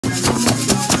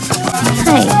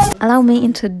Hi, allow me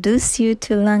introduce you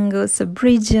to Lango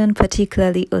sub-region,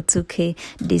 particularly Otuke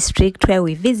District, where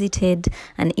we visited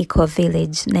an eco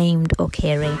village named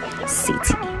Okere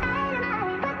City.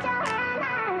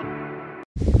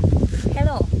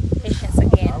 Hello, patience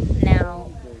again.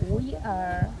 Now we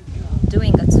are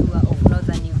doing a tour of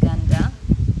Northern Uganda,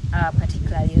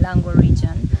 particularly Lango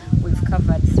region. We've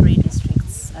covered 3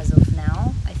 districts as of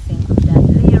now. I think we've done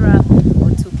Lira,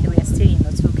 Otuke, we are still in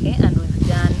Otuke, and we've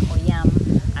done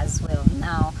as well.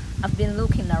 Now I've been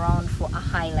looking around for a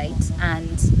highlight,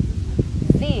 and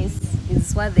this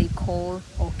is what they call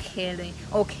Okere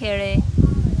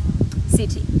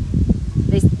City.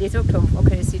 They talked of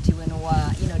Okere City when we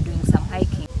were doing some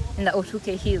hiking in the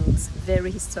Otuke hills,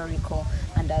 very historical,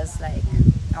 and I was like,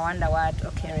 I wonder what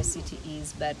Okere City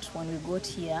is. But when we got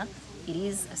here, it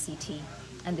is a city,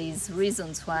 and there's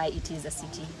reasons why it is a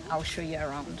city. I'll show you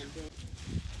around.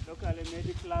 Locally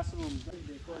made classrooms. This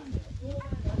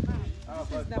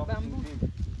is the bamboo.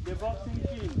 The boxing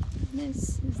team. Yes,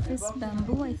 is this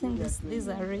bamboo? I think these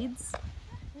are reeds.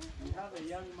 We have a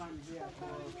young man here.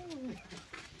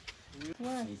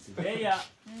 What? There.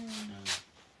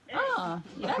 Ah,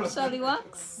 it actually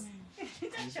works.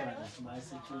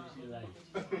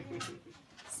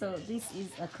 So this is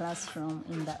a classroom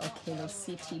in the Okere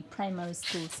City primary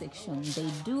school section. They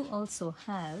do also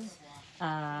have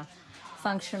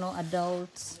functional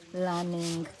adult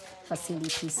learning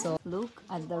facilities. So look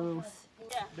at the roof.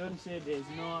 Don't say there's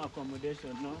no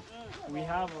accommodation, no. We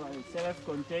have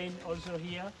self-contained also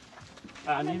here,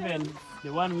 and even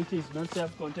the one which is not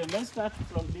self-contained. Let's start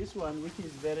from this one, which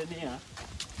is very near.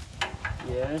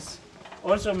 Yes,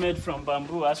 also made from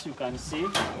bamboo, as you can see.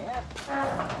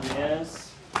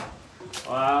 Yes.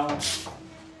 Wow.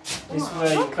 This is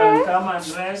where you can come and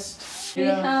rest. We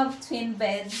have twin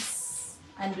beds.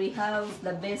 And we have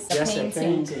the best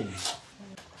painting.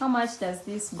 How much does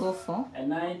this go for? A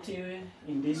 90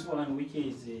 in this one, which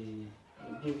is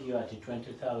give you at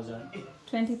 20,000.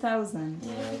 20,000?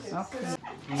 Yes. Okay.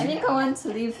 I think I want to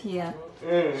live here.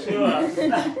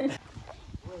 Sure.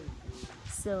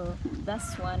 So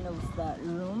that's one of the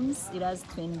rooms. It has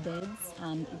twin beds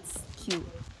and it's cute.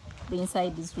 The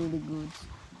inside is really good.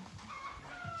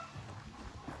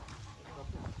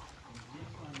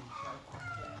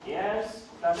 Yes,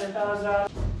 30,000.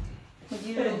 Would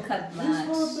you look at that?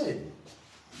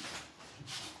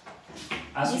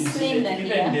 As This you see, cylinder even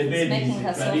here the is bed making is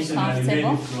herself traditionally made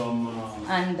comfortable. from.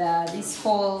 And this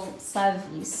whole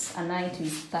service a night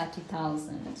is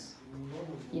 30,000.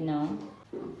 You know.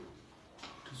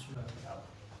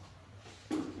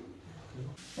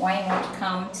 Why not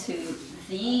come to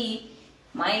the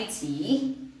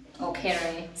mighty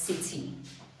Okere City?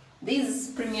 This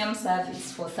premium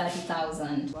service for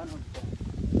 30,000.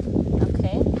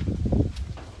 Okay.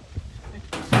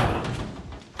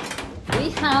 We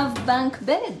have bunk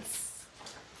beds.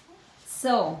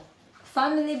 So,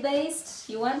 family based,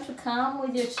 you want to come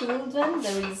with your children,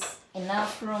 there is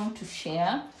enough room to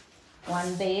share.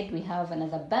 One bed, we have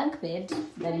another bunk bed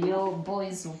that your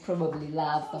boys will probably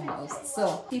love the most.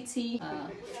 So, city.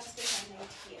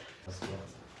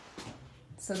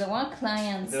 So there were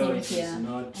clients in here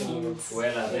and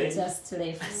they just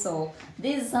left. So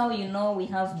this is how you know we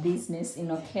have business in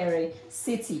Okere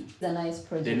City. It's a nice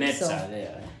project. The nets are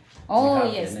there.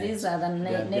 Oh yes, these are the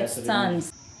net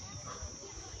stands.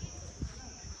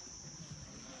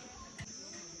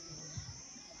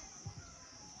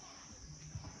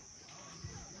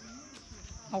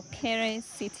 Okere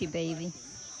City, baby.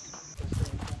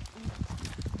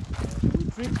 We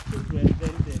treat children,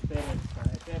 then the parents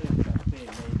are paid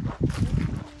later.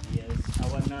 Yes,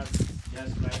 our nurse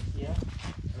just right here.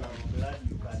 So I'm glad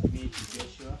you can meet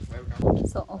Joshua.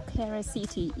 So Okere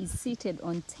City is seated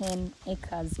on 10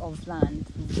 acres of land.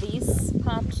 This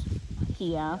part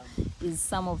here is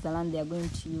some of the land they are going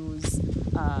to use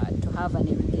to have an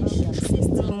irrigation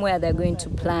system where they're going to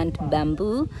plant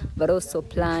bamboo, but also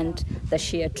plant the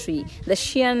shea tree. The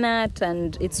shea nut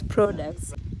and its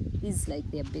products is like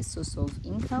their best source of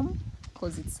income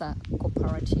because it's a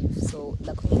cooperative. So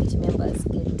the community members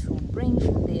get to bring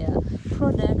in their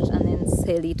product and then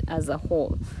sell it as a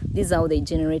whole. This is how they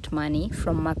generate money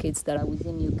from markets that are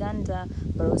within Uganda,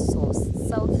 but also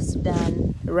South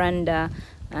Sudan, Rwanda,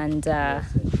 and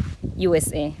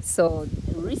USA. So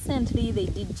recently they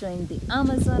did join the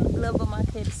Amazon global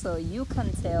market, so you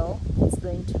can tell it's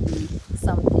going to be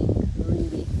something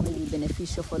really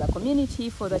beneficial for the community,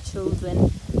 for the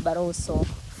children, but also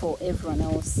for everyone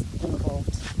else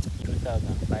involved.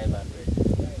 2,500.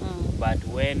 But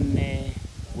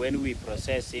when we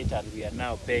process it and we are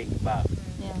now paying back,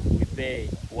 we pay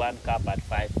 1 cup at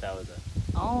 5,000.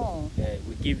 Oh.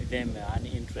 We give them an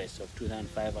interest of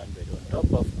 2,500 on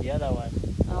top of the other one.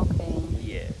 Okay.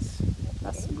 Yes.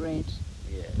 That's great.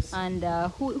 Yes. And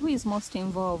who is most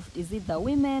involved? Is it the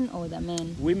women or the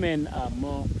men? Women are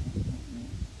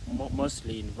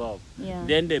mostly involved. Yeah.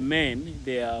 Then the men,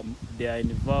 they are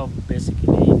involved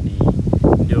basically in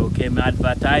the Okeme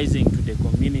advertising to the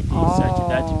community, such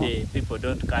that the people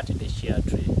don't cut the shea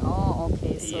tree. Oh,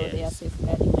 okay. So Yes. they are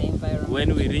safeguarding the environment.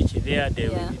 When we reach there, they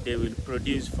will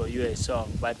produce for you a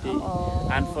song, but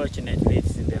unfortunately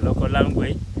it's in the local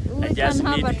language. We can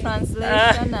have a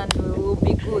translation and we will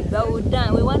be good. But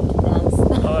we want to dance.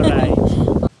 All right.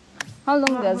 How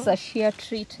long does a shea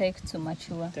tree take to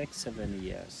mature? It takes 7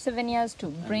 years. 7 years to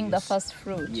bring the first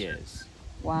fruit? Yes.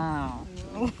 Wow.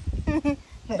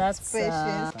 That's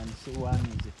precious. And see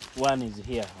one is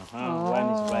here. One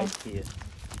is right here.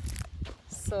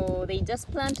 So they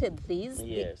just planted these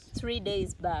Yes. 3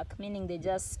 days back, meaning they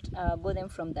just got them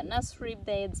from the nursery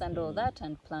beds and all that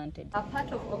and planted. A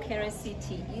part of Okere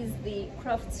City is the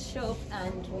crafts shop,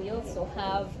 and we also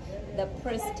have the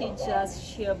prestigious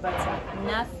shea butter.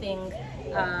 Nothing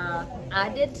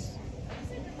added,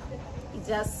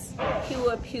 just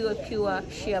pure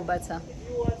shea butter.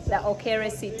 The Okere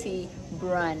City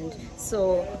brand.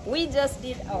 So we just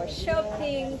did our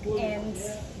shopping and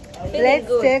Let's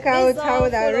good. check out These how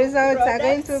the full of results are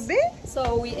going to products. be.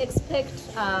 So we expect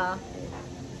A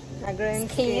growing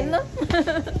skin.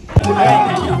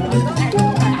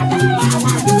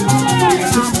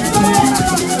 skin.